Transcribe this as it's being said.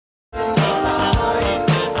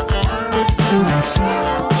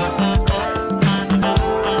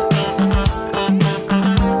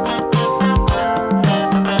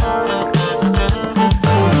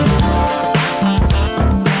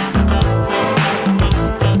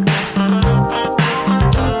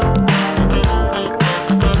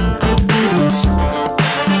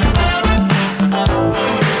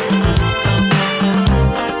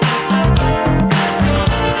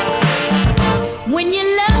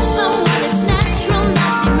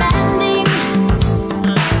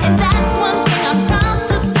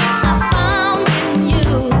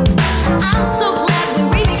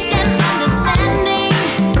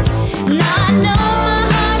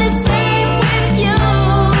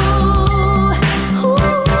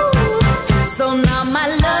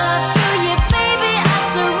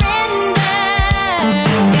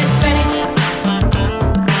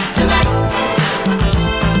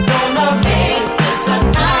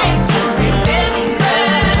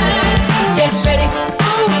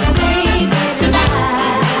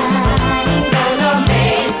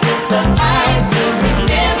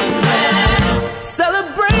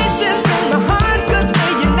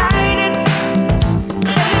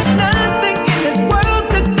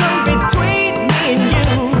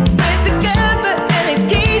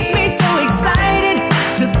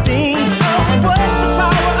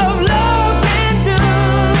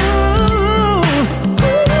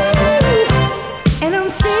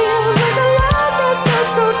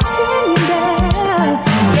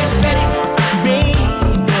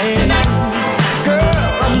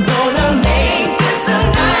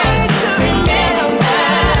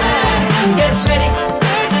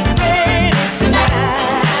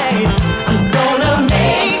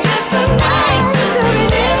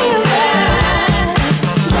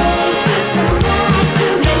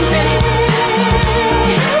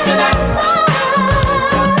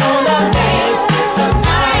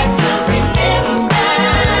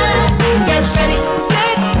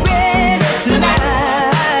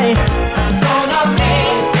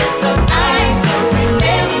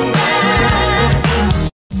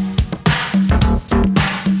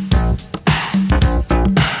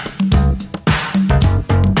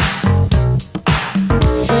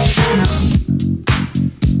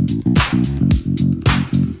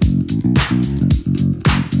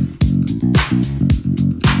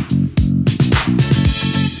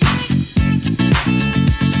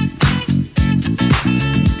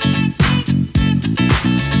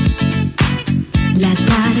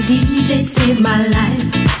DJ saved my life.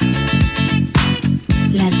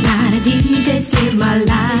 Last night a DJ saved my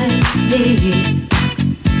life,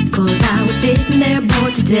 yeah. 'Cause I was sitting there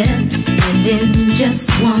bored to death, and in just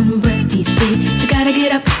one breath he said, you gotta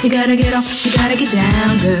get up, you gotta get off, you gotta get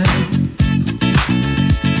down, girl.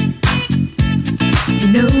 You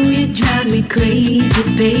know you drive me crazy,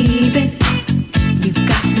 baby. You've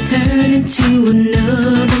got me turning to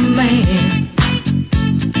another man.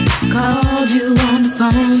 Called you on the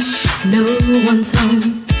phone, no one's home.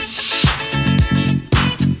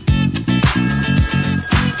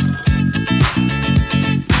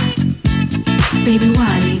 Baby,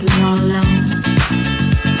 why leave me all alone?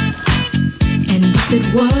 And if it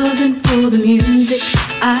wasn't for the music,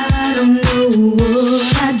 I don't know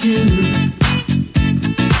what I'd do.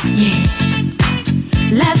 Yeah.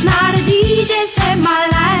 Last night a DJ saved my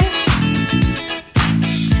life.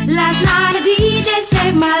 Last night a DJ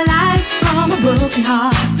saved my life from a broken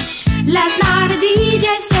heart. Last night a DJ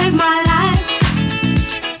saved my life.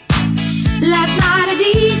 Last night a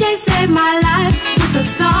DJ saved my life with a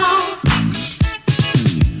song.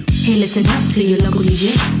 Hey, listen up to your local DJ.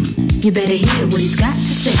 You better hear what he's got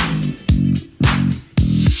to say.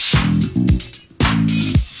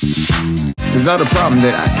 There's not a problem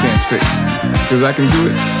that I can't fix, 'cause I can do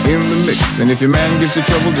it in the mix. And if your man gives you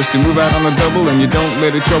trouble just to move out on the double, and you don't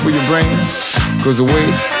let it trouble your brain, 'cause away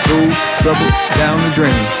goes trouble down the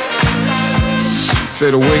drain.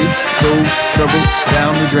 Said away goes trouble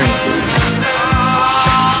down the drain.